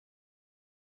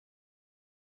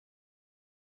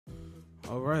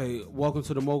All right, welcome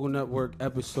to the Mogul Network,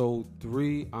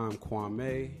 Ep.3. I'm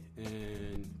Kwame,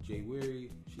 and Jay Weary.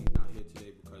 She's not here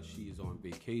today because she is on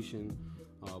vacation,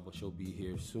 but she'll be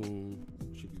here soon.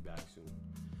 She'll be back soon.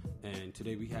 And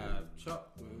today we have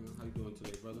Chuck. Man, how you doing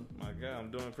today, brother? My God,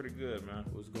 I'm doing pretty good, man.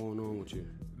 What's going on with you?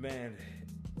 Man,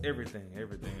 everything.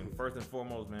 First and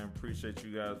foremost, man, appreciate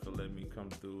you guys for letting me come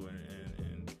through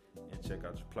and check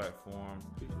out your platform.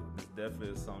 It's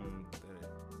definitely something that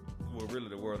really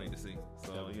the world need to see.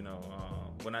 So,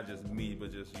 well, not just me,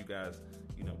 but just you guys,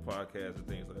 podcasts and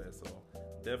things like that. So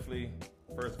definitely,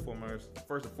 first and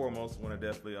foremost, want to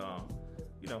definitely,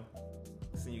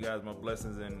 send you guys my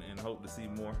blessings and hope to see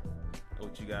more of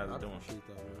what you guys are doing. I appreciate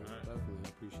that, man. Right. Definitely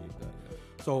appreciate that.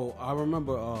 So I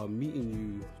remember meeting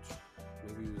you,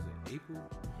 maybe it was in April.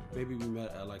 Maybe we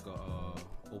met at like a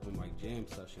open mic jam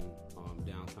session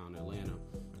downtown Atlanta.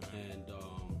 And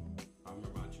I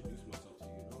remember I introduced myself to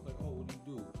you. And I was like, oh, what do you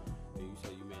do? And you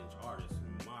said you manage artists.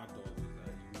 And my thought was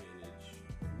that you manage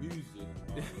music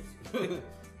artists.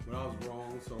 But I was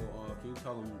wrong. So can you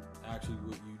tell them actually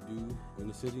what you do in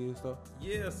the city and stuff?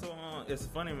 Yeah, so it's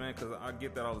funny, man, because I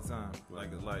get that all the time.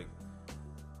 Like,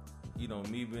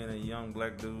 me being a young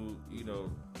black dude, the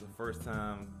first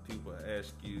time people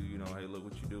ask you, hey, look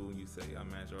what you do, and you say I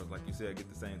manage artists, like you said, I get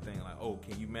the same thing. Like, oh,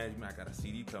 can you manage me? I got a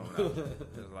CD coming out.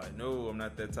 It's like, no, I'm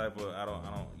not that type of. I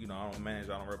don't manage.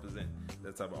 I don't represent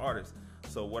that type of artist.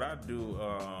 So what I do,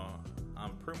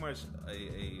 I'm pretty much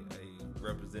a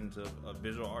representative of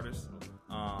visual artists.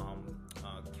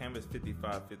 Canvas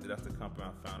 5550, that's the company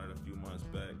I founded a few months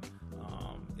back.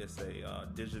 It's a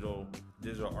digital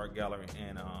art gallery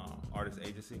and artist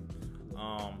agency.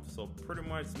 So pretty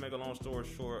much, to make a long story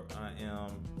short, I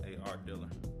am a art dealer.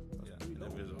 A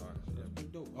visual artist. That's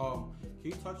pretty dope. Can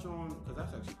you touch on, because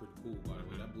that's actually pretty cool, by the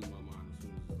way. That blew my mind as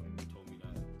soon as you told me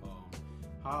that.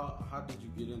 How did you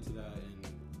get into that,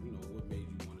 and what made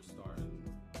you want to start and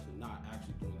to not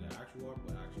actually doing the actual art,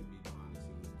 but actually be behind the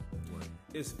scenes work?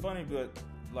 It's funny, but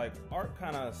like art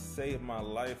kind of saved my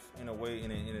life in a way,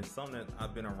 and it's something that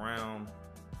I've been around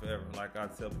forever. Like I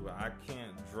tell people, I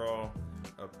can't draw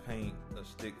or paint a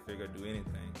stick figure, do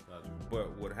anything. Gotcha.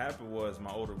 But what happened was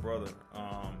my older brother,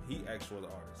 he actually was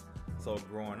an artist. So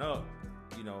growing up,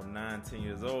 9-10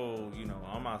 years old,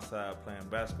 I'm outside playing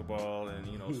basketball and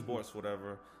sports,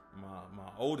 whatever. My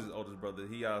oldest brother,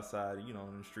 he outside, in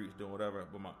the streets doing whatever.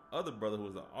 But my other brother, who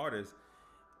was an artist,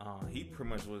 he pretty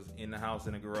much was in the house,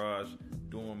 in the garage,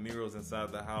 doing murals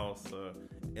inside the house.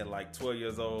 At like 12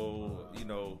 years old,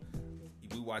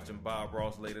 we watching Bob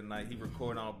Ross late at night. He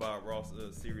recording all Bob Ross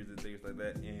series and things like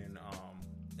that. And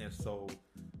so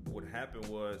what happened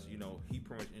was, he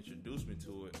pretty much introduced me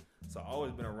to it. So I've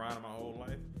always been around it my whole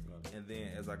life. And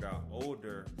then as I got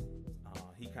older,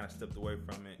 he kind of stepped away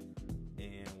from it.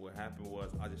 And what happened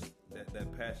was that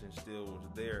passion still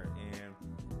was there. And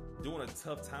during a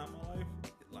tough time in my life,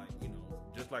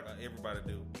 just like everybody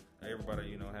do.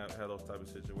 Everybody, have those type of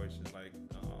situations, like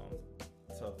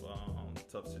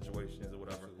tough situations or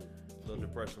whatever, little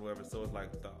depression, whatever. So it's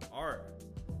like the art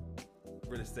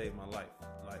really saved my life.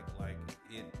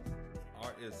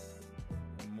 Art is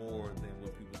more than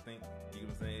what people think. You know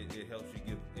what I'm saying? It helps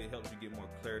you get more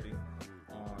clarity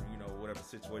on whatever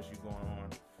situation you're going on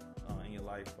in your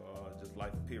life, just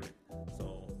life period.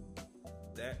 So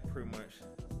that pretty much,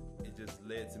 it just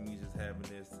led to me just having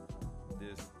this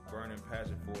burning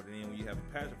passion for it. And then when you have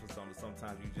a passion for something,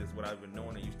 sometimes you just, without even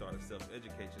knowing it, you start to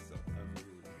self-educate yourself.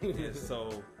 And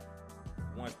so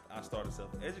once I started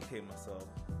self-educating myself,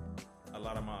 a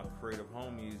lot of my creative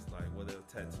homies, like whether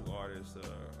they're tattoo artists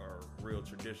or real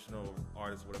traditional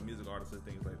artists, with music artists and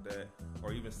things like that,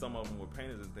 or even some of them were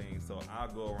painters and things. So I'll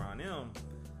go around them,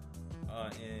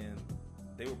 and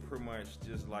they were pretty much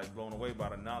just like blown away by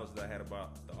the knowledge that I had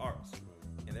about the arts.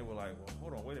 And they were like, well,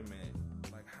 hold on, wait a minute.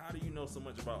 Like, how do you know so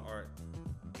much about art?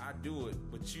 I do it,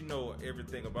 but you know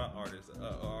everything about artists,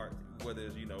 art, whether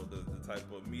it's, the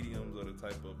type of mediums or the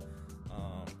type of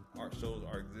art shows,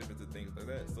 art exhibits and things like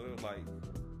that. So it was like,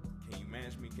 can you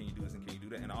manage me? Can you do this and can you do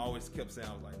that? And I always kept saying,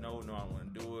 I was like, no, I don't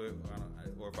want to do it.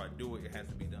 Or if I do it, it has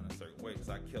to be done a certain way.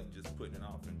 So I kept just putting it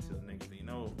off until the next thing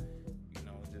I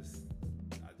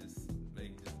just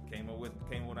came up with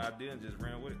what I did and just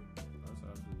ran with it.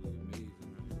 That's absolutely amazing,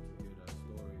 man, to hear that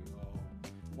story.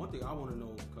 One thing I want to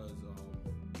know, because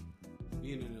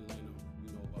being in Atlanta, we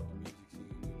know about the music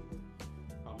scene and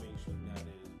how mainstream that is,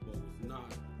 but was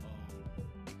not,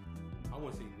 I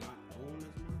wouldn't say not known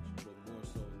as much, but more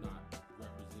so not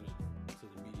represented to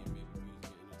the media, maybe music and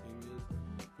entertainment is.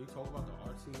 Can you talk about the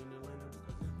art scene in Atlanta?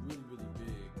 Because it's really, really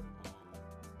big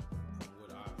from what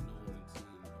I've known and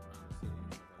seen around the city and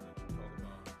stuff like that. Can you talk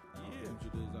about how huge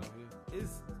it is out here?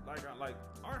 like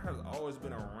art has always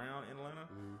been around in Atlanta.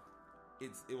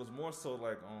 It was more so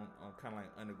like on kind of like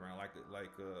underground,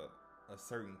 like a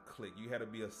certain clique. You had to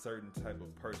be a certain type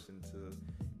of person to,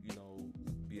 you know,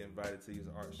 be invited to these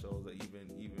art shows, or even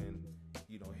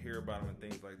you know, hear about them and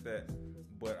things like that.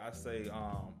 But I say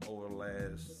over the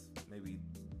last maybe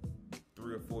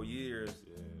 3 or 4 years,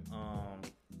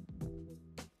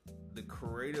 the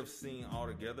creative scene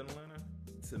altogether in Atlanta,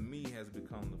 to me, has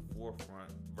become the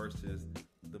forefront versus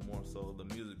the more so the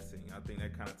music scene. I think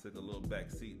that kind of took a little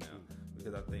back seat now,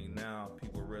 because I think now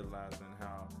people are realizing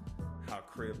how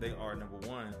creative they are. Number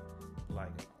one,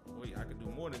 like, wait, I could do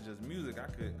more than just music. I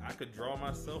could draw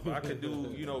myself. I could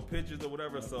do, you know, pictures or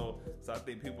whatever. So I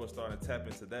think people are starting to tap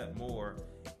into that more,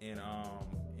 and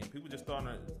people just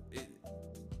starting to,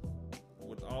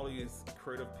 with all these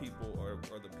creative people or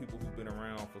the people who've been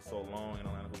around for so long in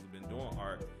Atlanta who've been doing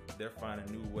art, they're finding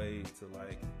new ways to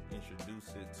like introduce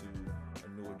it to a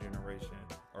newer generation,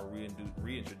 or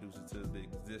reintroduce it to the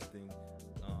existing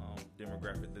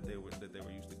demographic that they were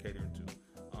used to catering to.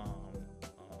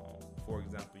 For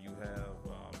example, you have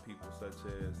people such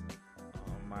as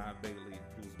Maya Bailey,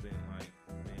 who's been like,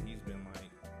 man, he's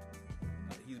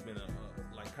been a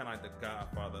like kind of like the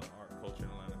godfather of art culture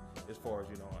in Atlanta, as far as,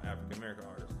 you know, African American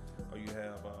artists. Or you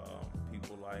have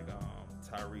people like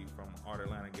Tyree from Art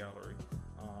Atlanta Gallery.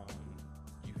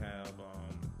 You have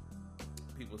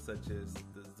people such as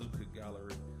the Zuka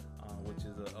Gallery, which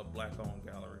is a black-owned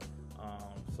gallery.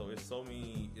 So it's so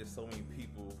many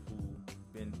people who've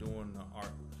been doing the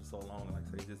art for so long. Like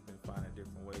I say, just been finding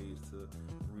different ways to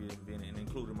reinvent it, and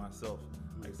including myself.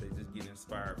 Like I say, just getting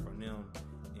inspired from them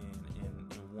and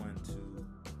wanting to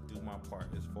do my part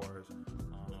as far as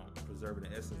preserving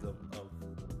the essence of the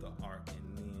art,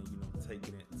 and then, you know,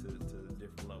 taking it to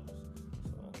different levels.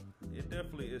 So it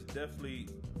definitely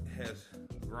has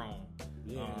grown.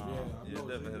 It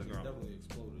definitely has grown. It's definitely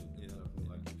exploded. Yeah, definitely,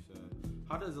 like you said.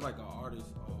 How does like an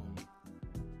artist?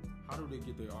 How do they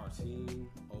get their art seen,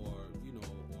 or, you know,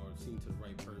 or seen to the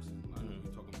right person? I know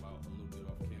you're talking about a little bit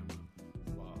off camera.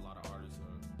 While a lot of artists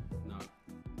are not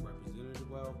represented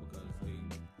well because they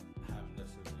haven't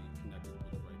necessarily connected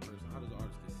with the right person. How does the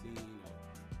artist get seen, or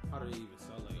how do they even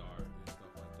sell their art and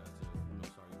stuff like that to, you know,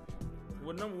 start your people? Right?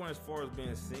 Well, number one, as far as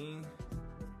being seen,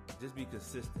 just be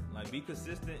consistent. Like, be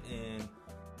consistent, and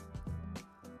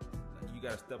you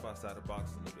gotta step outside the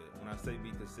box a little bit. When I say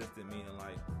be consistent, meaning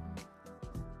like,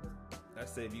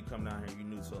 let's say if you come down here, you're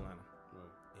new to Atlanta,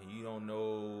 right, and you don't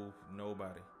know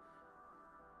nobody,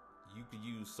 you could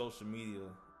use social media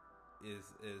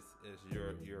as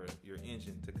your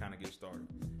engine to kind of get started.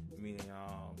 Meaning,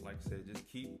 like I said, just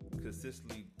keep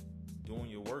consistently doing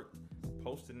your work,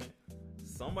 posting it.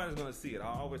 Somebody's gonna see it. I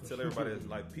always tell everybody, it's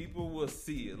like, people will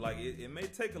see it. Like, it may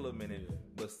take a little minute,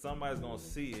 but somebody's gonna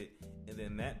see it, and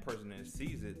then that person that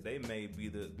sees it, they may be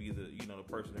the you know, the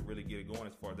person that really get it going.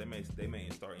 As far as they may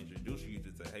start introducing you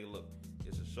to say, hey, look,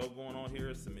 it's a show going on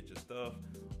here. Submit your stuff,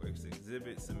 or it's an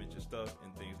exhibit. Submit your stuff,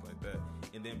 and things like that.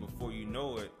 And then before you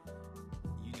know it,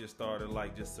 you just started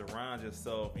like just surround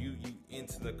yourself. You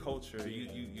into the culture.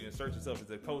 You insert yourself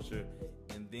into the culture,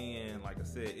 and then, like I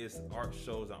said, it's art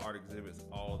shows and art exhibits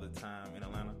all the time in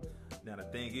Atlanta. Now the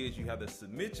thing is, you have to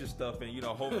submit your stuff, and, you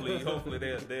know, hopefully they'll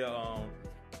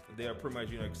pretty much,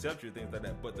 you know, accept you, things like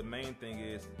that. But the main thing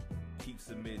is, keep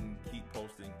submitting, keep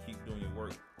posting, keep doing your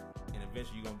work, and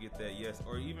eventually you're gonna get that yes.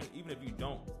 Or even if you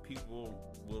don't, people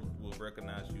will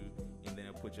recognize you, and then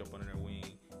they'll put you up under their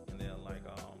wing, and they'll like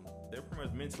they'll pretty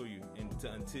much mentor you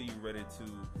until you're ready to,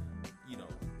 you know,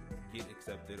 get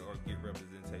accepted or get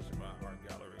representation by an art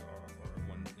gallery or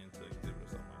one into exhibit or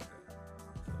something like that.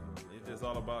 So it's just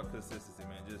all about consistency,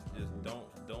 man. Just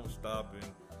don't stop,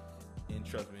 and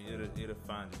trust me, it'll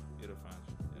find you. It'll find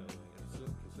you.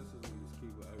 Consistency is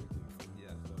key with everything.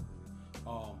 Yeah,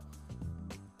 definitely.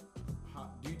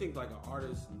 Do you think like an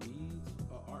artist needs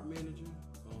an art manager,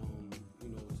 you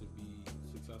know, to be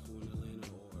successful in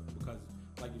Atlanta, or because,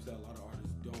 like you said, a lot of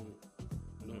artists don't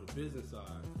know the business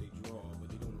side. They draw, but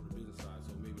they don't know the business side.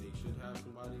 So maybe they should have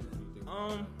somebody. What do you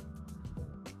think?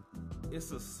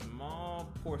 It's a small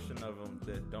portion of them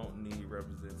that don't need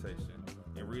representation.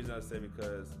 And the reason I say,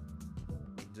 because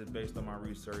just based on my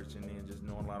research and then just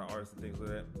knowing a lot of artists and things like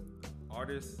that,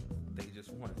 artists, they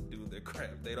just want to do their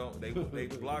craft. They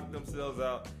block themselves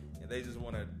out, and they just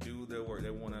want to do their work.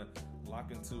 They want to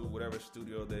lock into whatever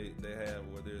studio they have,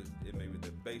 whether it may be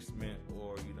their basement,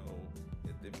 or, you know,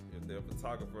 if they're a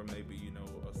photographer, maybe, you know,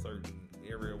 a certain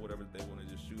area or whatever they want to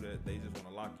just shoot at. They just want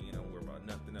to lock in and don't worry about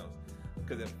nothing else.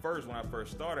 Because at first, when I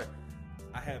first started,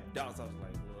 I had doubts. I was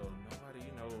like, well, nobody,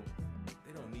 you know,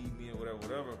 they don't need me or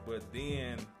whatever. But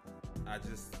then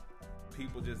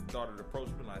people just started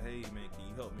approaching me like, hey man, can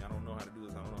you help me? I don't know how to do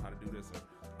this. I don't know how to do this. Or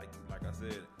like I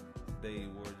said, they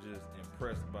were just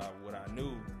impressed by what I knew,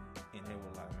 and they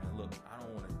were like, man, look, I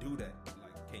don't want to do that.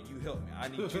 Like, can you help me? I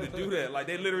need you to do that. Like,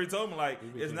 they literally told me, like,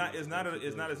 it's not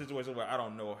a situation where I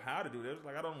don't know how to do that. It's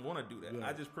like, I don't want to do that. Yeah.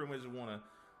 I just pretty much want to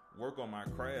work on my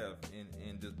craft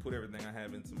and just put everything I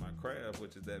have into my craft,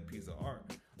 which is that piece of art.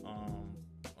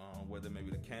 Whether maybe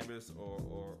the canvas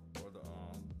or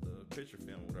the picture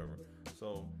film, whatever.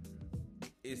 So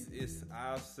it's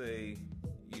I'll say,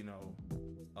 you know,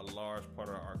 a large part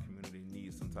of our community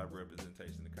needs some type of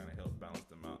representation to kind of help balance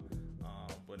them out.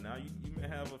 But now you may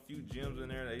have a few gyms in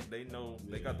there. They know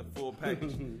they got the full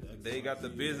package. They got the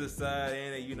business side,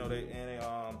 and they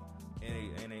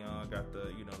got the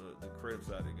the creative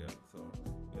side together. So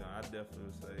I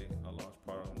definitely say a large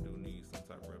part of them do need some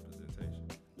type of representation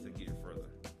to get further.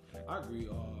 I agree.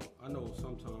 I know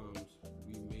sometimes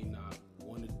we may not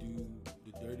want to do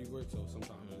the dirty work, so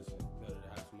sometimes it's better to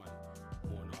have somebody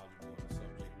more knowledgeable in the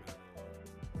subject matter, or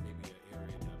maybe an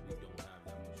area that we don't have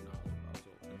that much knowledge about.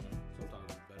 So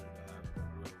sometimes it's better to have a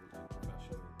real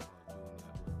professional doing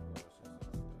that work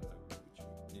for us and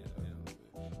stuff like that. I agree with you.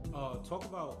 Yeah. Talk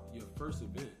about your first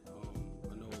event.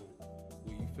 I know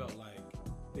where you felt like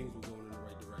things were going in the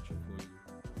right direction for you,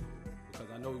 because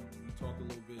I know you talked a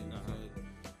little bit and you said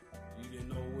you didn't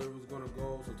know where it was going to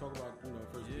go. So talk about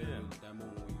first that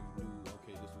moment when you knew,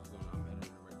 okay, I'm headed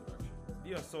in the right direction.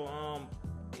 Yeah. So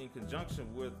in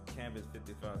conjunction with Canvas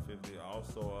 5550, I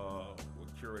also was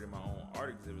curating my own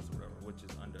art exhibits or whatever, which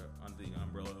is under the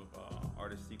umbrella of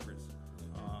Artist Secrets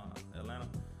Atlanta.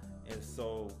 And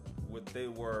so what they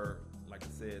were, like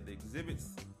I said, the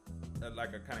exhibits, like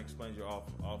I kind of explained you off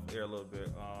air a little bit,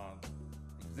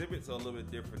 exhibits are a little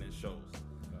bit different than shows.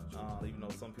 Gotcha. Even though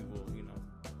some people,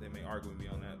 they may argue with me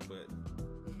on that, but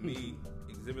me,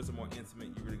 exhibits are more intimate.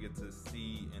 You really get to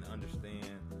see and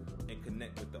understand and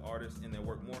connect with the artists and their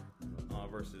work more.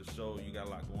 Versus a show, you got a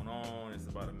lot going on. It's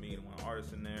about 1 million and one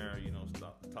artists in there.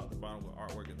 Top to bottom with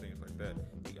artwork and things like that.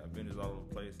 You got vendors all over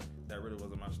the place. That really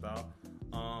wasn't my style.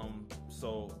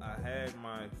 So I had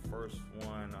my first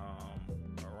one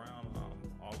around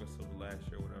August of last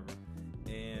year, or whatever,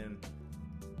 and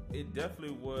it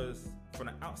definitely was, from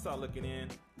the outside looking in,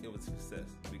 it was success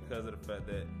because of the fact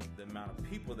that the amount of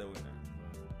people that were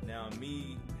there. Now,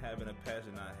 me having a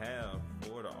passion I have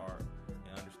for the art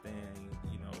and understanding,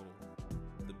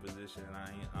 the position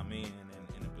I'm in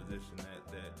and the position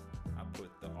that I put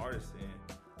the artist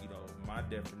in, my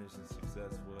definition of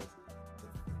success was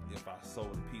if I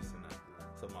sold a piece in that.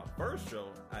 So my first show,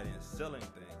 I didn't sell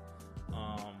anything.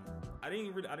 I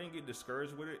didn't get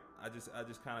discouraged with it. I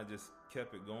just kind of just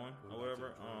kept it going or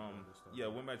whatever.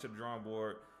 Went back to the drawing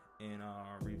board and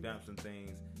revamped some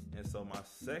things. And so my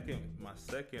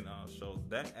second show,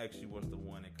 that actually was the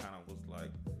one that kind of was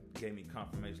like, gave me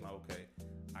confirmation, like, okay,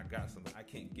 I got something. I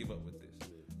can't give up with this.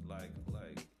 Like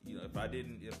if I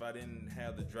didn't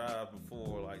have the drive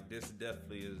before, like, this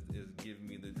definitely is giving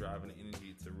me the drive and the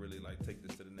energy to really like take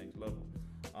this to the next level.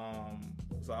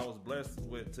 So I was blessed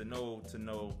to know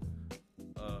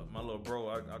my little bro.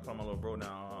 I call my little bro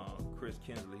now, Chris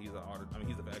Kinsley. He's an artist. I mean,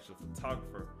 he's an actual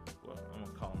photographer. Well, I'm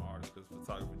gonna call him an artist because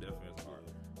photography definitely is art.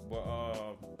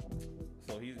 But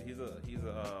so he's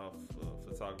a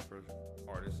photographer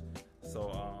artist.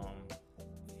 So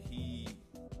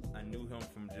I knew him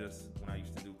from just when I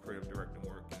used to do creative directing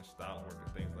work and styling work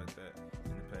and things like that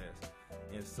in the past.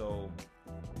 And so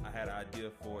I had an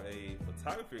idea for a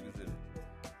photography exhibit,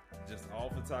 just all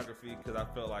photography, because I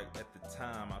felt like at the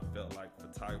time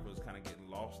photographers kind of getting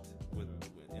lost with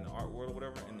in the art world or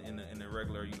whatever, in the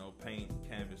regular paint,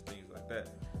 canvas, things like that.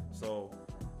 So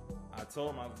I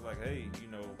told him, I was like, hey,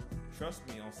 trust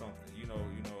me on something.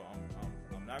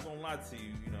 I'm not gonna lie to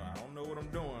you. I don't know what I'm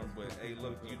doing, but hey,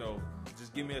 look,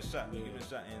 just give me a shot. Give me a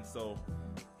shot. And so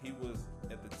he was,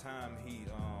 at the time, he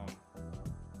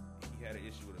had an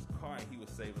issue with his car and he was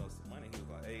saving us some money. He was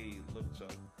like, hey, look,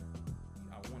 Chuck,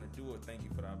 I want to do it. Thank you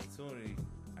for the opportunity.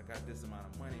 I got this amount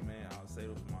of money, man. I'll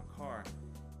save it for my car.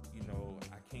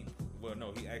 I can't. Well,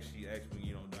 no, he actually asked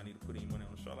me, do I need to put any money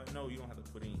on the show? Like, no, you don't have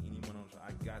to put any money on the show.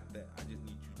 I got that. I just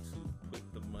need you to put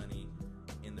the money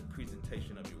in the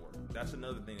presentation of your work. That's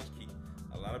another thing that's key.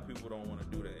 A lot of people don't want to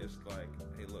do that. It's like,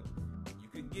 hey, look, you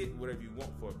can get whatever you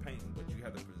want for a painting, but you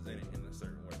have to present it in a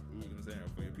certain way. You know what I'm saying?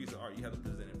 For your piece of art, you have to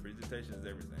present it. Presentation is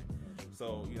everything.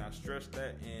 So, I stressed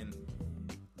that, and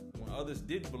when others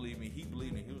didn't believe me, he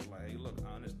believed me. He was like, hey, look,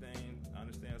 I understand,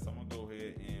 so I'm gonna go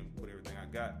ahead and put everything I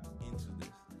got into this.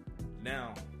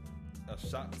 Now, a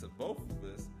shock to both of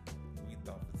us, we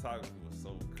thought photography was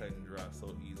so cut and dry,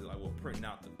 so easy. Like, well, printing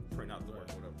out the work,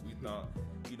 whatever. We thought,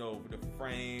 you know, the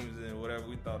frames and whatever.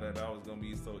 We thought that was gonna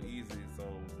be so easy. So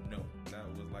no, that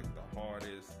was like the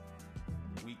hardest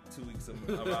week, 2 weeks of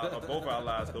both our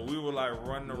lives. So we were like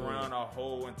running around our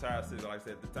whole entire city. Like I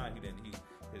said, at the time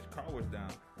his car was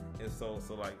down, and so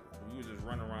like we were just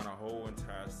running around our whole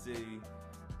entire city,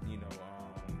 you know.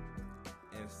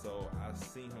 And so I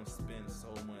seen him spend so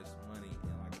much money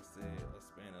in, like I said, a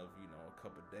span of, you know, a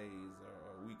couple of days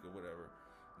or a week or whatever.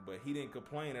 But he didn't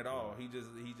complain at all. He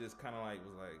just kind of like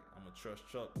was like, I'm gonna trust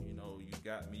Chuck. You know, you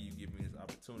got me. You give me this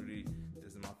opportunity.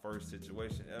 This is my first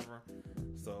situation ever.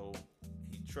 So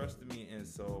he trusted me, and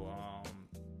so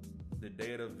the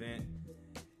day of the event,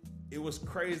 it was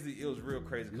crazy. It was real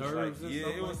crazy. Nerves, like,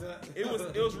 and stuff like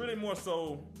that? It was really more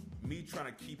so me trying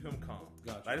to keep him calm.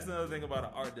 Gotcha. Like, that's another thing about an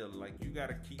art dealer. Like, you got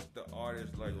to keep the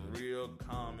artist like real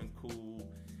calm and cool,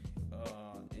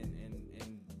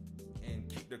 and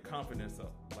keep their confidence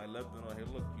up. Like, let them know, hey,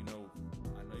 look, you know,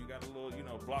 I know you got a little, you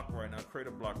know, block right now,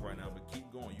 creative block right now, but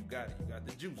keep going. You got it. You got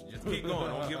the juice. Just keep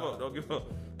going. Don't give up. Don't give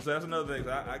up. So that's another thing.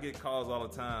 I get calls all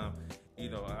the time. You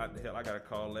know, I got a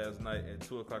call last night at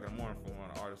 2:00 in the morning from one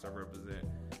of the artists I represent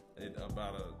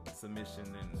about a submission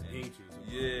and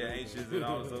anxious and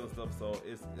all this other stuff. So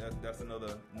that's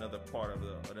another part of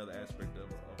another aspect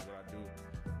of what I do,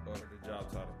 or the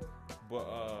job title. But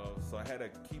so I had to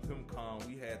keep him calm.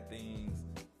 We had things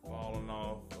falling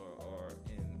off,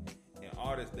 and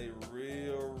artists, they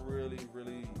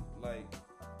really like,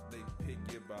 they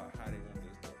picky about how they want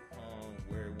this stuff hung,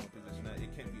 where it want position at.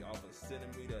 It can't be off a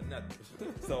centimeter,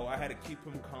 nothing. So I had to keep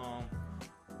him calm.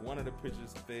 One of the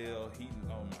pictures fell. He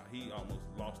almost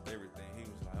lost everything. He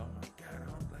was like, oh my God, I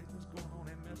don't like what's going on.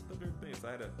 They messed up everything. So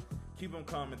I had to keep him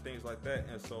calm and things like that.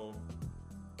 And so,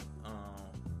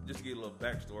 just to get a little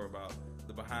backstory about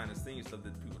the behind the scenes stuff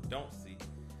that people don't see.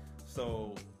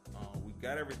 So we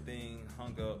got everything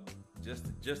hung up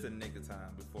just in nick of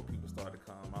time before people started to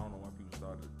come. I don't know when people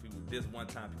started. This one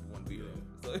time people wouldn't be there.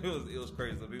 So it was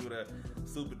crazy. So people that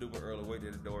super duper early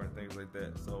waited at the door and things like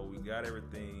that. So we got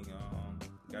everything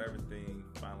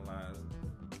finalized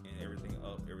and everything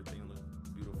up. Everything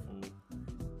looked beautiful.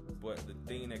 But the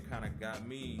thing that kind of got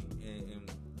me and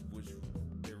which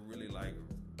it really like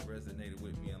resonated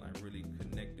with me and like really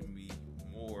connected me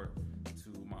more to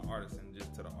my artists and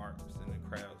just to the arts and the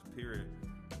crafts period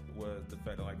was the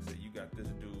fact that, like I said, you got this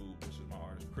dude, which was my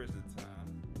artist Chris at the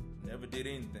time, never did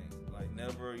anything. Like,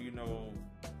 never, he, I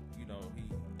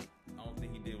don't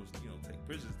think he did was, take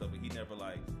pictures and stuff, but he never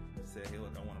like said, hey,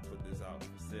 look, I want to put this out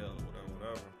for sale or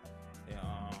whatever. And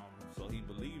so he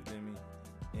believed in me,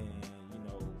 and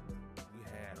we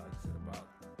had, like I said, about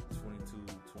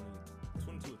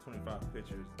 22 or 25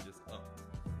 pictures just up.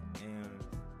 And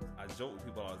I joke with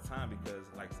people all the time because,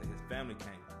 like I said, his family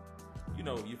came.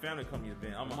 Your family come to your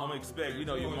event. I'm gonna expect,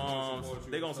 your moms,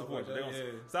 they gonna support you.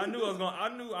 So I knew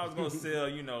I was gonna sell,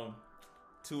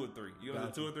 2 or 3.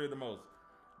 Gotcha. 2 or 3 at the most.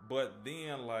 But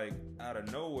then, like, out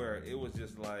of nowhere, it was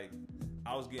just like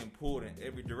I was getting pulled in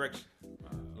every direction.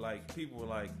 Like, people were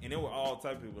like, and they were all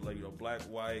type of people, like, black,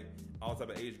 white, all type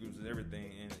of age groups and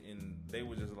everything, and they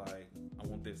were just like, I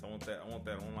want this, I want that, I want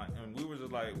that. And we were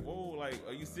just like, whoa, like,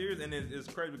 are you serious? And it's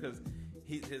crazy because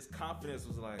his confidence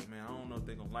was like, man, I don't know if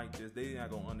they're gonna like this. They're not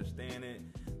gonna understand it.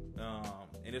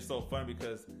 And it's so funny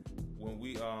because when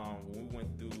we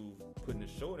went through putting the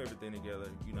show and everything together,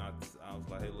 I was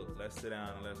like, hey, look, let's sit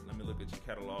down and let me look at your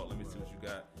catalog. Let me see what you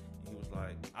got. And he was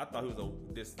like, I thought he was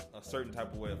a certain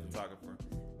type of way of photographer.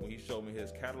 When he showed me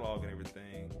his catalog and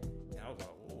everything, and I was like,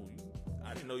 oh,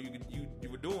 I didn't know you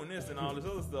were doing this and all this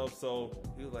other stuff. So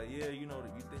he was like, yeah, you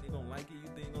think they're gonna like it? You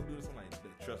think they're gonna do this? I'm like,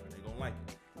 trust me, they're gonna like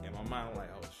it. In my mind, I'm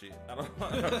like, oh shit, I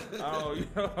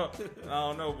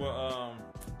don't know,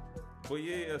 but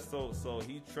yeah. So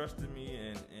he trusted me,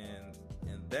 and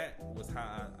that was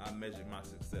how I measured my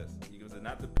success. Because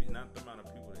not the amount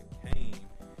of people that came.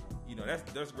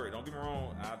 That's great. Don't get me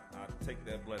wrong. I take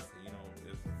that blessing.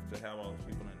 To have all those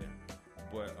people in there.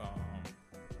 But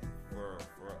for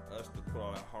us to put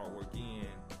all that hard work in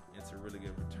and to really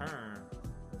get a return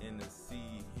and to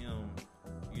see him,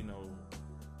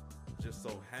 just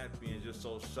so happy and just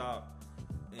so shocked,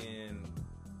 and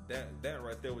that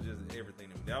right there was just everything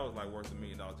to me. That was like worth $1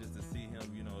 million just to see him.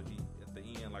 He at the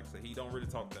end, like I said, he don't really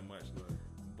talk that much,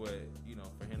 but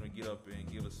for him to get up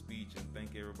and give a speech and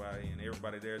thank everybody, and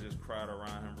everybody there just cried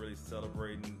around him, really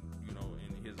celebrating,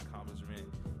 in his accomplishment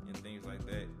and things like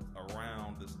that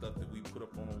around the stuff that we put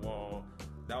up on the wall.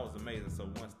 That was amazing. So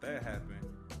once that happened,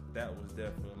 that was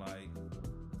definitely like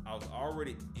I was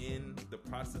already in the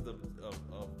process of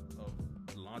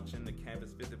launching the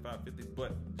canvas 55-50,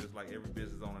 but just like every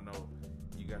business owner know,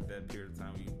 you got that period of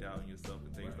time where you doubt yourself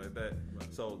and things like that.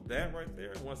 Right. So that right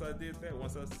there, once I did that,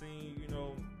 once I seen, you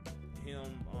know, him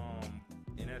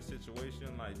in that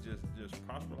situation, like just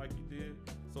prosper like he did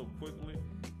so quickly,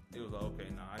 it was like, okay,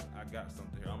 now I got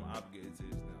something here. I'm obligated to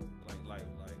this now. Like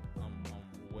I'm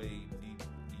way deep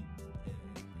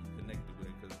and connected with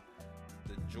it, because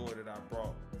the joy that I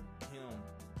brought him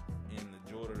and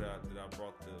the joy that I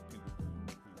brought the people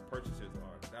who purchased his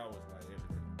art, that was like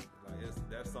everything. Like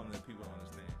that's something that people don't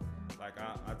understand. Like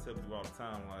I tell people all the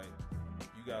time, like,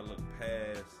 you gotta look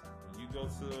past, when you go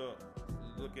to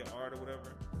look at art or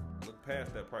whatever, look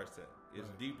past that price tag. It's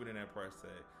deeper than that price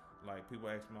tag. Like, people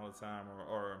ask me all the time,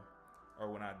 or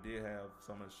when I did have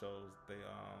some of the shows,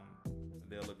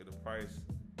 they'll look at the price,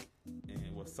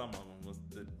 and some of them was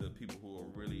the people who are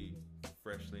really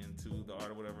freshly into the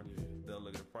art or whatever, they'll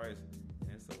look at the price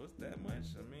and so it's that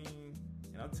much. I mean,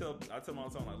 and I tell them all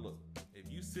the time, like, look,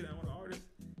 if you sit down with an artist,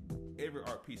 every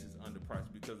art piece is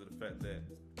underpriced because of the fact that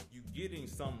you getting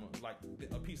some, like,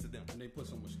 a piece of them. And they put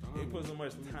so much time. They put so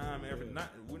much time, effort.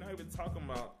 We're not even talking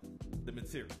about the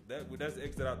material. That's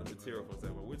exit out the material for a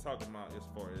second. What we're talking about as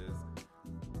far as,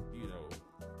 you know,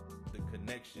 the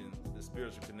connection, the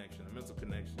spiritual connection, the mental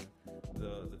connection,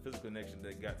 the physical connection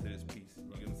that got to this piece.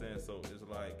 You get what I'm saying? So it's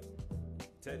like,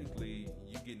 technically,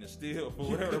 you getting a steal for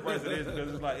whatever the price it is,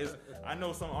 because it's like, I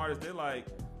know some artists, they're like,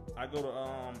 I go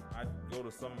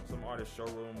to some artist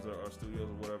showrooms or studios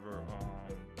or whatever,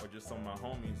 or just some of my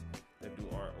homies that do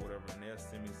art or whatever, and they'll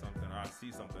send me something, or I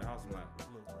see something in the house, I'm like,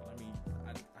 look, bro,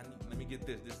 let me get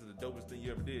this. This is the dopest thing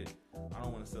you ever did. I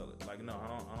don't want to sell it. Like, no,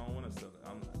 I don't want to sell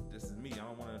it. This is me. I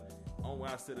don't want to. Only way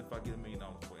I sell it if I get $1 million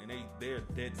for it. And they're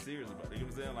dead serious about it. You know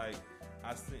what I'm saying? Like,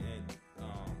 I seen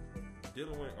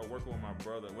dealing with or working with my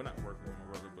brother. We're not working with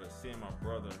my brother, but seeing my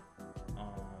brother,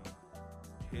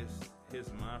 his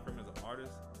mind frame as an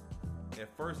artist.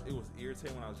 At first, it was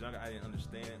irritating when I was younger. I didn't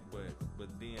understand, but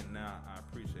then now I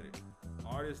appreciate it.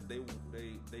 Artists,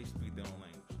 they speak their own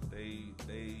language.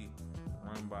 They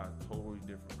run by a totally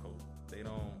different code. They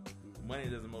don't. Money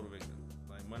doesn't motivate them.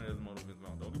 Like, money doesn't motivate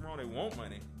them. Don't get me wrong, they want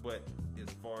money, but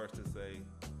as far as to say,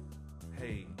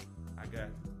 hey, I got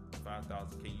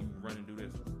 5,000. Can you run and do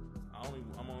this?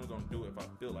 I'm only gonna do it if I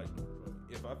feel like doing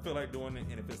it. If I feel like doing it,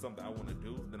 and if it's something I want to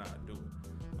do, then I do it.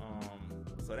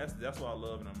 So that's what I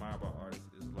love and admire about artists.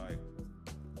 Is like,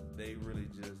 they really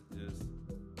just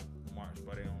march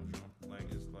by their own drum.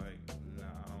 Like, it's like, nah,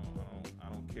 I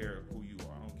don't care who you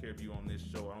are. I don't care if you on this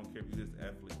show. I don't care if you this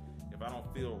athlete. If I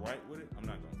don't feel right with it, I'm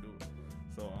not gonna do it.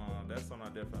 So that's something I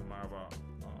definitely admire about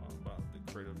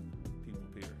the creative people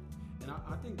period. And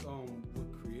I think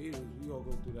with creators, we all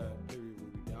go through that period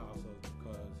where we doubt ourselves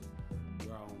because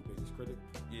we're our own biggest critic.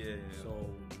 Yeah. So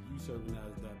you serving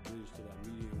as that bridge to that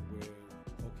medium where,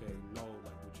 okay, no,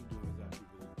 like, what you're doing is actually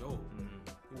really dope.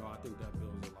 Mm-hmm. You know, I think that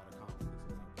builds a lot of confidence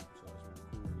in people. So it's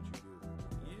really cool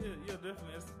what you do. Yeah,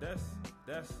 definitely.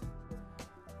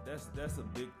 That's a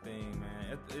big thing,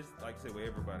 man. It's like I said with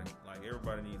everybody. Like,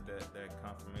 everybody needs that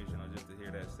confirmation, or just to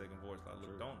hear that second voice. Like,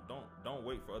 look, don't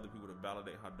wait for other people to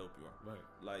validate how dope you are. Right.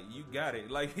 Like, you got it.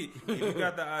 Like, if you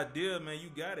got the idea, man, you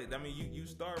got it. I mean, you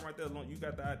start right there. You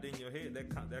got the idea in your head. That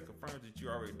confirms that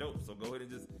you're already dope. So go ahead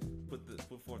and just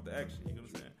put forth the action. You know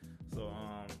what I'm saying? So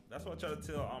that's what I try to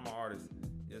tell all my artists.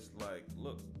 It's like,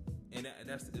 look, and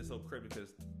it's so crazy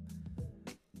because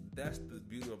that's the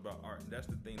beauty about art. That's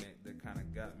the thing that kind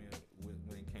of got me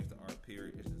when it came to art,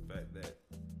 period. It's the fact that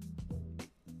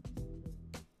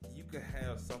you could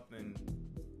have something,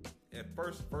 at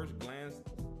first glance,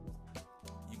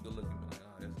 you could look and be like,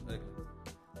 oh, that's ugly.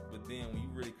 But then when you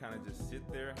really kind of just sit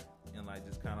there and, like,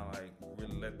 just kind of, like,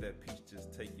 really let that piece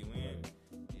just take you in,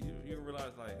 you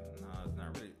realize, like, nah, it's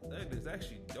not really ugly. It's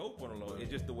actually dope on the low. It's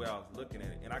just the way I was looking at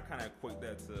it. And I kind of equate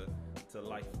that to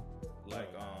life.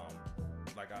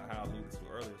 Like how I alluded to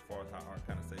earlier, as far as how art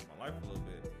kind of saved my life a little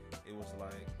bit. It was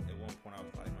like, at one point I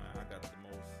was like, man, I got the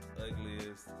most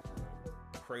ugliest,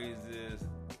 craziest,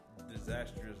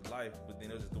 disastrous life, but then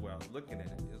it was just the way I was looking at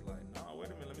it. It's like, nah, wait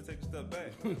a minute, let me take a step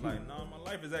back. It's like, nah, my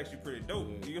life is actually pretty dope.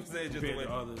 You know what I'm saying? Just the way,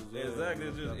 exactly.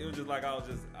 It was just like I was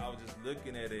just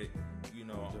looking at it, you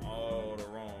know, all the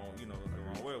wrong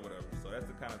way or whatever. So that's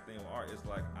the kind of thing with art. It's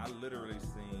like, I literally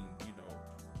seen, you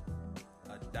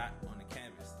know, a dot on the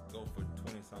canvas go for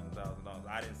 $20,000.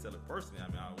 I didn't sell it personally. I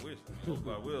mean, I wish,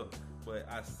 I will, but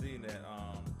I seen that,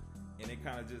 and it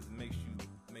kind of just make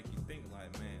you think,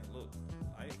 like, man, look,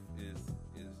 life is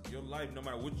your life. No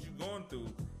matter what you're going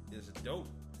through, is dope.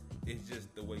 It's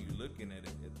just the way you're looking at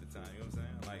it at the time. You know what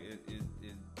I'm saying? Like, it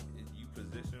you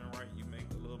position it right, you make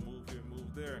a little move here,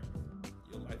 move there.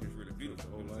 Your life is really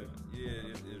beautiful. Oh, like, yeah,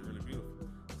 it's really beautiful.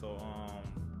 So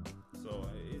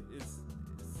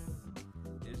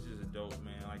it's just dope,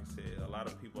 man. Like I said, a lot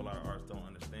of people, a lot of artists don't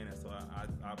understand it. So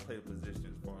I play a position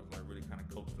as far as like really kind of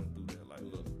coach them through that. Like,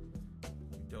 look,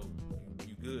 you dope,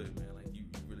 you good, man. Like you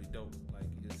really dope. Like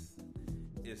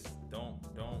it's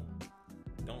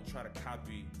don't try to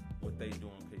copy what they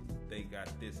doing because they got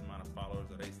this amount of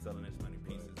followers or they selling this many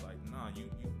pieces. Like, nah, you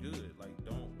good. Like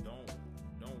don't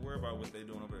worry about what they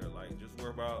doing over there. Like, just worry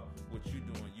about what you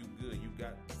doing. You good. You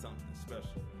got something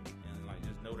special. And like,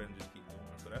 just know that and just keep going.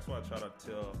 So that's why I try to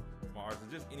tell my artists,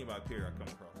 just anybody period I come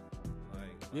across.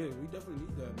 Yeah, we definitely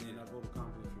need that, man. I go to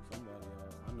confidence from somebody.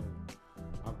 I know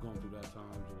I've gone through that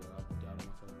times where I've doubted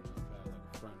myself and I've had like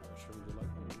a friend or a stranger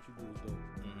like, oh, what you do is dope.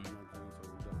 Mm-hmm. You know what I'm saying? So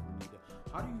we definitely need that.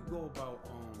 How do you go about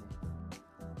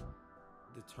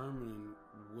determining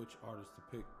which artists to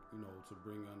pick, you know, to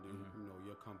bring under, you know,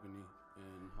 your company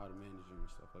and how to manage them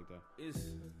and stuff like that?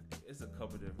 It's a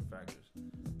couple different factors.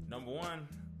 Number one,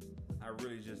 I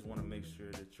really just want to make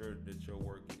sure that your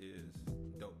work is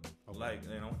dope. Okay. Like,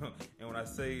 you know, and when I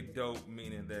say dope,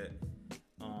 meaning that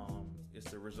it's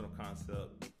the original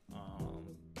concept,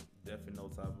 definitely no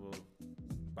type of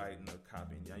biting or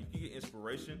copying. Yeah, you can get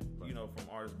inspiration, you know, from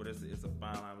artists, but it's a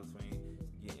fine line between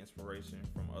getting inspiration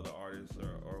from other artists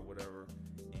or whatever,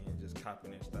 and just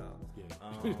copying their style.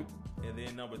 Yeah. And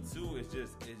then number two, it's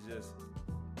just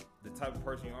the type of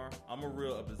person you are. I'm a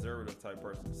real observative type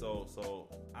person, so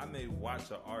I may watch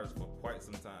an artist for quite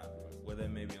some time, whether it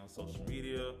may be on social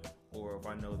media or if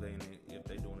I know if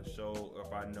they doing a show, or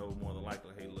if I know more than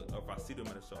likely, hey look, or if I see them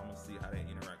at a show, I'm gonna see how they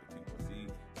interact with people, see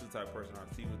the type of person I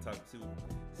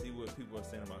see what people are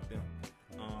saying about them,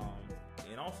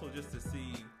 and also just to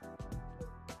see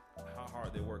how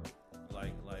hard they work.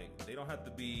 Like they don't have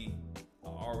to be an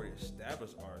already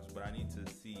established artist, but I need to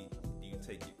see, do you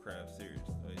take your craft serious?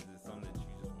 Or is it something that you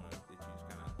just kind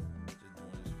of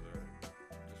doing just for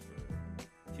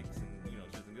kicks and, you know,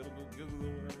 just giggles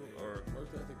or whatever? Or work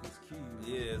ethic is key.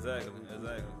 Yeah, exactly.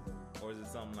 Or is it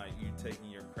something like you taking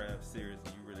your craft serious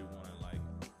and you really want to like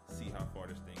see how far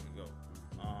this thing can go?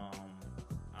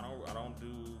 I don't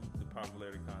do the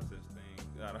popularity contest thing.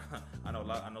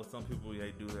 I know some people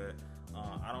they do that.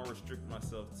 I don't restrict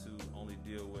myself to only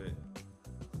deal with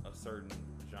a certain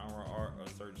genre of art or a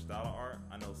certain style of art.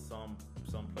 I know some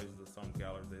places or some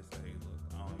galleries they say, hey, look,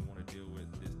 I don't even want to deal with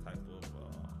this type of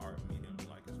art medium,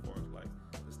 like as far as like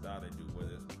the style they do,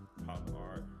 whether it's pop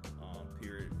art,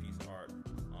 period piece art,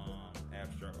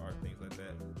 abstract art, things like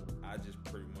that. I just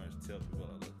pretty much tell people,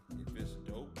 like, look, if it's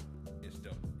dope, it's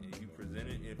dope. And if you present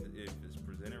it, if it's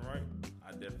presented right,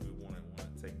 I definitely want to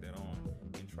take that on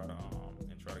and try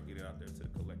to get it out there to the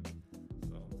collective.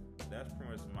 So that's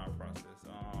pretty much my process.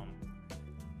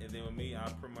 And then with me, I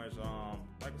pretty much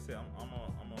like I said, I'm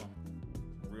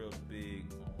a real big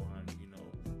on, you know,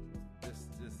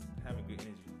 just having good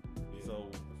energy. Yeah.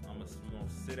 So we're gonna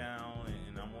sit down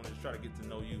and I'm gonna just try to get to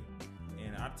know you.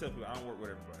 And I tell people I don't work with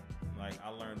everybody. Like I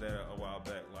learned that a while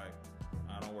back. Like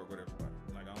I don't work with everybody.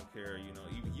 Like I don't care, you know,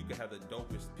 even you can have the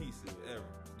dopest pieces ever.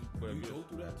 But you go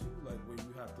through that too, like where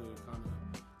you have to kind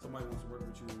of, somebody wants to work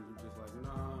with you and you're just like,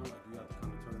 nah, like you have to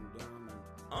kind of turn them down.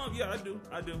 Yeah, I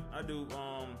do.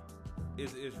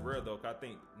 It's rare though, 'cause I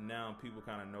think now people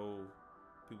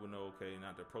know, okay,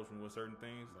 not to approach me with certain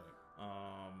things. Right.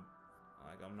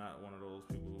 Like I'm not one of those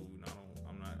people who, you know,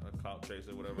 I'm not a clout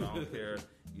chaser or whatever. I don't care,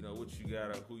 you know, what you got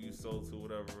or who you sold to,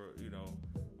 whatever, you know.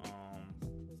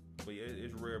 But yeah,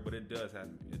 it's rare, but it does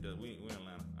happen. It does. We in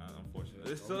Atlanta,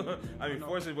 unfortunately.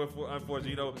 Fortunately, but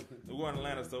unfortunately, you know, we're in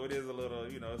Atlanta, so it is a little,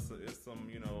 you know, it's some,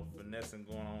 you know, finessing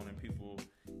going on, and people,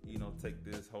 you know, take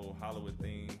this whole Hollywood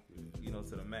thing, you know,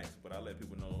 to the max. But I let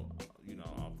people know, you know,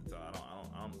 off the top,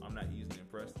 I'm not easily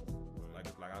impressed.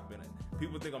 Like I've been,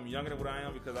 people think I'm younger than what I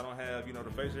am because I don't have, you know,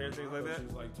 the facial hair and things like that.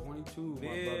 She's like 22.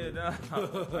 Yeah, nah.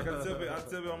 Like I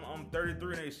tell people I'm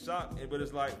 33 and they shocked. But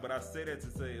it's like, but I say that to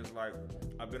say it's like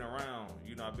I've been around,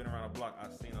 you know, I've been around the block.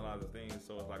 I've seen a lot of things,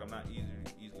 so it's like I'm not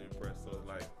easily impressed. So it's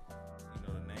like, you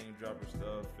know, the name dropper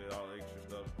stuff and all the extra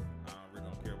stuff. I really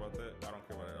don't care about that. I don't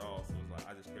care about it at all. So it's like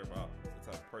I just care about the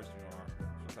type of person you are,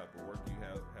 the type of work you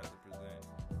have to present,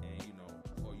 and you know,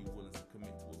 are you willing to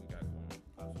commit to what we got going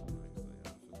on? Absolutely.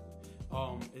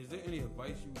 Is there any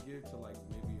advice you would give to like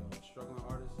maybe struggling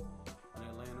artists in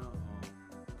Atlanta?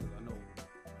 Because I know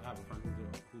I have a friend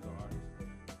who's an artist,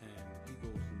 and he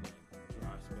goes through like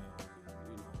dry spells, and,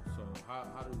 you know. So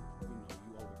how do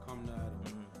you overcome that? Or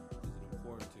is it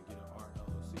important to get an art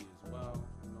LLC as well?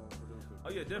 You know, for them. Oh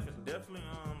yeah, definitely.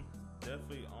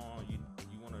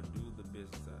 You want to do the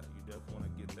business side. You definitely want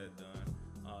to get that done,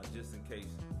 just in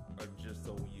case, or just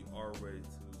so when you are ready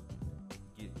to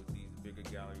get with these bigger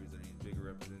galleries or these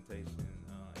bigger representation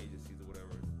agencies or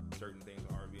whatever. Certain things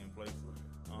are already in place,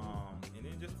 and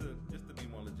then just to be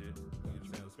more legit, you know what I'm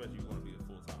saying? Especially if you want to be a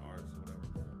full-time artist or whatever.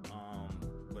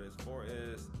 But as far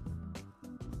as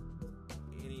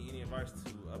any advice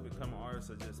to up and coming artists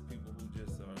or just people who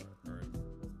just are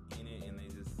in it and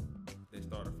they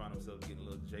start to find themselves getting a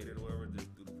little jaded or whatever, just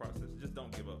through the process, just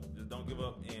don't give up. Just don't give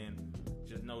up and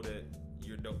just know that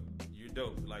you're dope. You're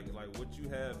dope. Like what you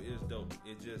have is dope.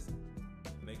 It just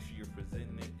make sure you're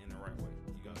presenting it in the right way.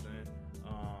 You know what I'm saying?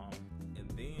 And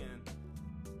then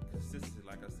consistency,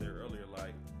 like I said earlier,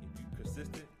 like if you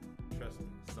persistent, trust me,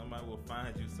 somebody will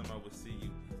find you, somebody will see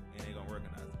you, and they gonna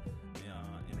recognize it,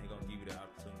 and they gonna give you the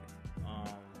opportunity.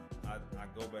 I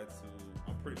go back to,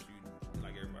 I'm pretty sure you,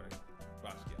 like everybody,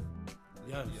 Basquiat.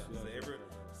 Yes.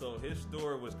 So his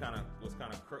story was kind of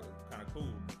cool.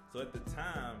 So at the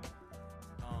time,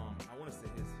 I want to say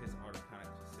his art is kind of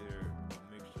considered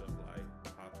a mixture of like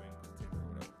pop and contemporary,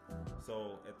 whatever.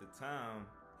 So at the time,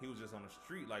 he was just on the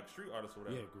street, like street artist or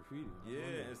whatever. Yeah, graffiti.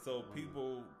 Yeah, and so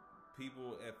people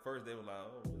at first they were like,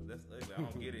 oh, that's ugly. I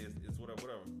don't get it. It's whatever.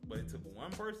 But it took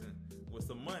one person with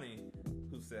some money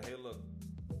who said, hey, look,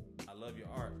 I love your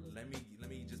art. Let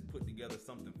me just put together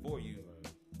something for you.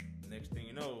 Next thing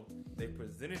you know, they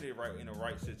presented it right in the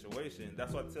right situation.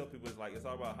 That's what I tell people. It's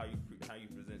all about how you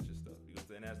present your stuff. You know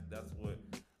what I'm saying? That's what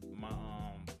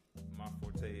my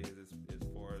forte is as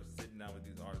far as sitting down with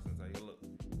these artists and say, hey, look,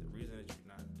 the reason that you're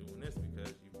not doing this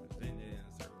because you present it in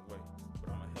a certain way.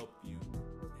 But I'm gonna help you,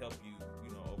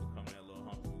 overcome that little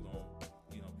hump.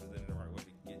 We're gonna, present it the right way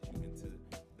to get you into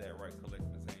that right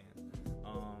collective's hands.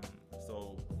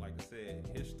 So like I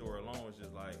said, his story alone is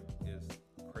just like it's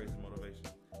crazy motivation.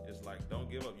 It's like, don't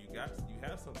give up. You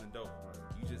have something dope.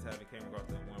 You just haven't came across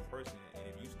that one person. And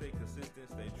if you stay consistent,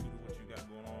 stay true to what you got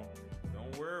going on,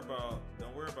 don't worry about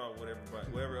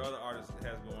whatever other artist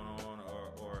has going on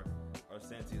or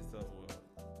saying to yourself, well,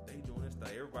 they doing this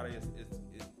stuff. Everybody is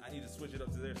I need to switch it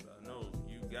up to their style. No,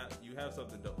 you have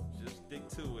something dope. Just stick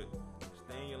to it.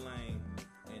 Stay in your lane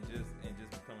and just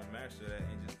become a master of that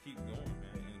and just keep going,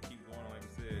 man. And keep going. Like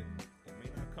I said, it may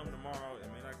not come tomorrow. It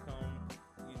may not come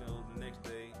the next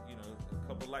day, a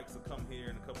couple likes will come here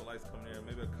and a couple likes come there,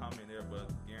 maybe a comment there, but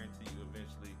guarantee you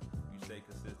eventually you stay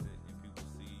consistent and people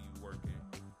see you working,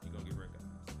 you're gonna get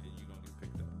recognized and you're gonna get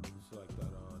picked up. It's like that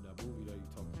movie that you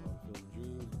talked about, Field of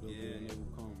Dreams, build it and they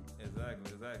will come.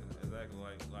 Exactly.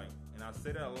 Like, and I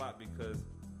say that a lot because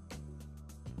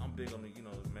I'm big on the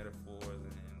metaphors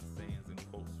and sayings and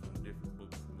quotes from different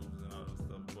books and movies and all that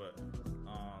stuff, but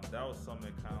that was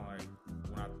something that kind of like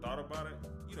when I thought about it,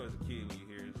 as a kid when you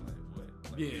hear it, it's like, what?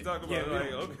 Like, you talk about it,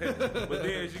 like, okay. But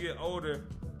then as you get older,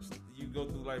 you go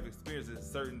through life experiences,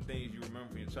 certain things you remember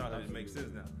from your childhood, it makes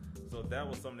sense now. So that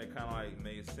was something that kind of like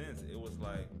made sense. It was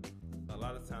like, a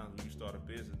lot of times when you start a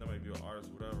business, no matter if you're an artist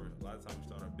or whatever, a lot of times you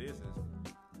start a business,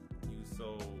 you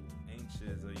so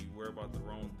anxious or you worry about the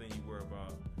wrong thing, you worry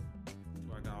about, do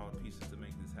I got all the pieces to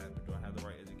make this happen? Do I have the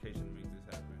right education to make this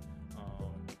happen?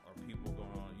 Are people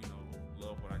going to,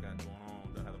 love what I got going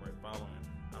on? Do I have the right following?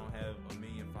 I don't have 1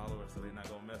 million followers, so they're not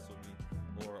gonna mess with me.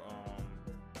 Or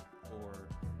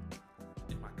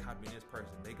am I copying this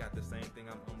person? They got the same thing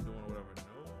I'm doing, or whatever.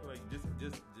 No, like just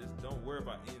don't worry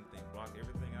about anything. Block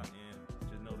everything out, and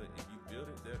just know that if you build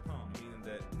it, they'll come. Meaning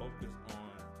that focus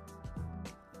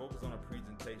on a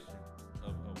presentation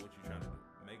of what you're trying to do,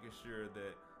 making sure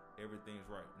that everything's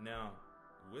right. Now,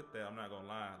 with that, I'm not gonna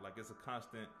lie. Like it's a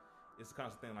constant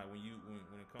thing. Like when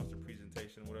it comes to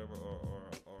presentation, whatever,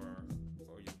 or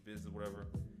your business, whatever,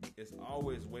 it's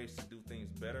always ways to do things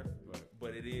better. Right.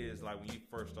 But it is like when you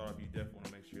first start off, you definitely want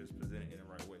to make sure it's presented in the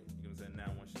right way. You know what I'm saying?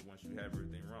 Now, once you have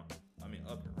everything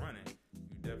up and running,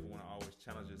 you definitely want to always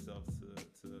challenge yourself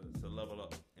to level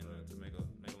up and to make a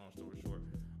long story short.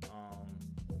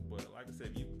 But like I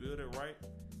said, if you build it right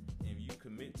and you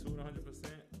commit to it 100%,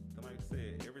 then like I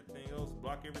said, everything else,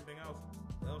 block everything else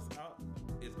out,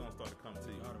 it's gonna start to come to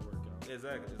you. Gotta work out.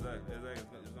 Exactly. It's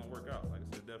gonna work out. Like I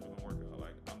said, definitely gonna work out.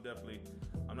 Like I'm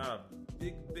not a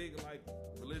big like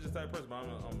religious type person, but I'm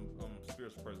a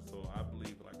spiritual person. So I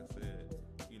believe, like I said,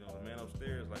 the man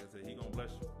upstairs, like I said, he gonna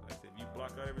bless you. Like I said, if you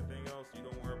block out everything else, you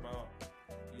don't worry about,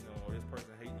 this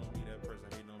person hating on me, that person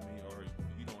hating on me, or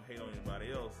you don't hate on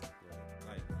anybody else.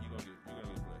 Like you're gonna get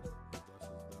blessed.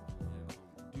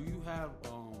 Do you have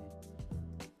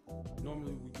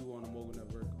normally we do on the Mogul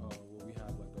Network where we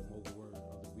have like a Mogul word of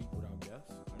the week with our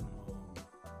guests.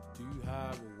 Do you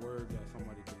have a word that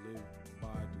somebody can live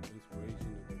by through inspiration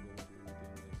if they're going through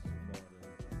anything that's so far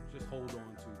to just hold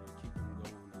on to keep them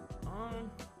going?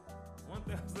 One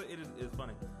thing I say, it's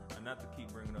funny, and not to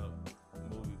keep bringing up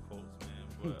movie quotes, man,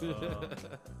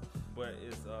 But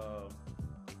it's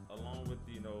along with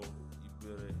you build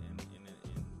it and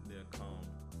they'll come.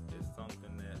 It's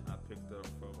something that I picked up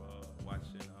from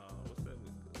watching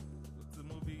what's the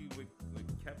movie with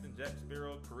Captain Jack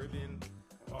Sparrow, Caribbean.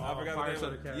 I forgot Pirates the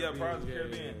of name. the Caribbean. Pirates of the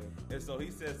Caribbean. Yeah. And so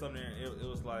he said something there. It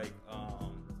was like a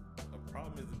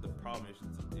problem isn't the problem. It's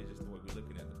just the way we're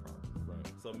looking at the problem. Right.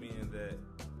 So meaning that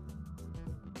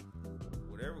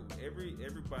whatever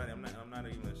everybody, I'm not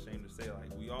even ashamed to say,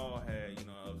 like, we all had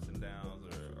ups and downs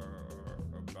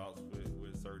or bouts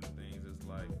with certain things. It's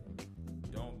like,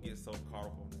 don't get so caught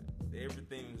up on that.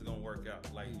 Everything's gonna work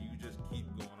out. Like, you just keep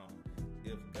going on.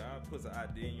 If God puts an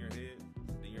idea in your head,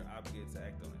 then you're obligated to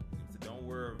act on it. So don't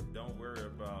worry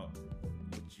about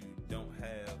what you don't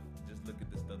have. Just look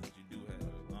at the stuff that you do have.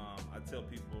 I tell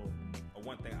people,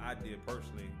 one thing I did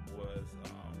personally was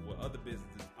with other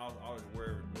businesses, I was always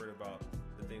worried about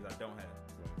the things I don't have.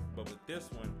 But with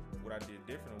this one, what I did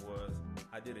different was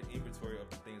I did an inventory of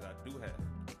the things I do have.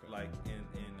 Like and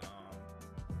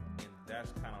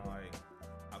that's kind of like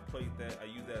I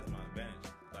use that as my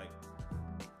advantage. Like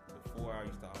before, I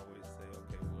used to always say,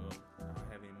 okay, well, I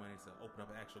don't have any money to open up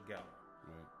an actual gallery,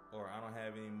 or I don't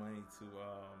have any money to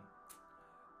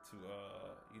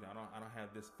I don't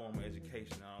have this formal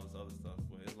education and all this other stuff.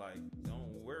 But it's like, don't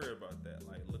worry about that.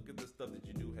 Like, look at the stuff that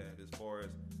you do have as far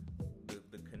as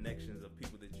the connections of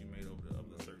people that you made over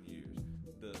the certain years,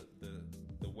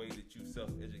 the way that you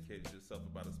self-educated yourself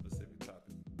about a specific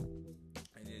topic,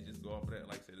 and then just go off of that.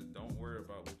 Like I said, don't worry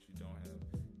about what you don't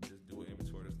have. Just do an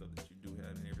inventory of the stuff that you do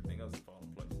have, and everything else will fall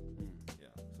in place.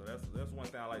 Yeah. So that's one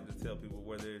thing I like to tell people,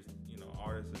 whether it's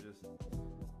artists or just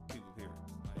people here.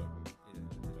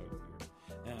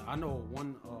 And I know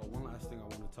one last thing I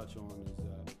want to touch on is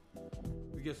that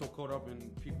we get so caught up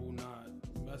in people not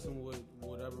messing with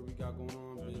whatever we got going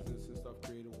on, business and stuff,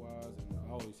 creative wise. And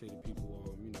I always say to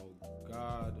people,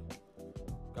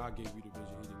 God gave you the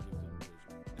vision; He didn't give them the vision.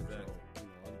 Exactly. So,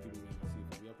 other people may not see it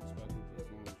from your perspective, but as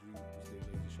long as you stay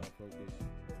laser sharp focused, everything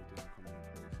will come into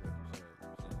place, like you said.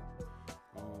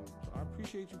 So I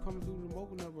appreciate you coming through the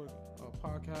Mogul Network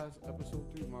podcast, episode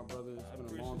 3, my brother.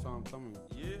 It's been a long time coming.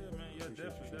 Yeah, man. Yeah,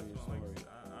 definitely.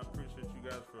 I appreciate you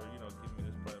guys for giving me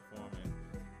this platform and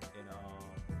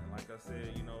like I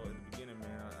said, in the beginning,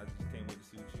 man, I just can't wait to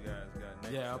see what you guys got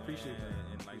next. Yeah, I appreciate that.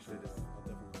 And like I said, I'll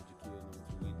definitely let you kid know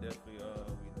too. We definitely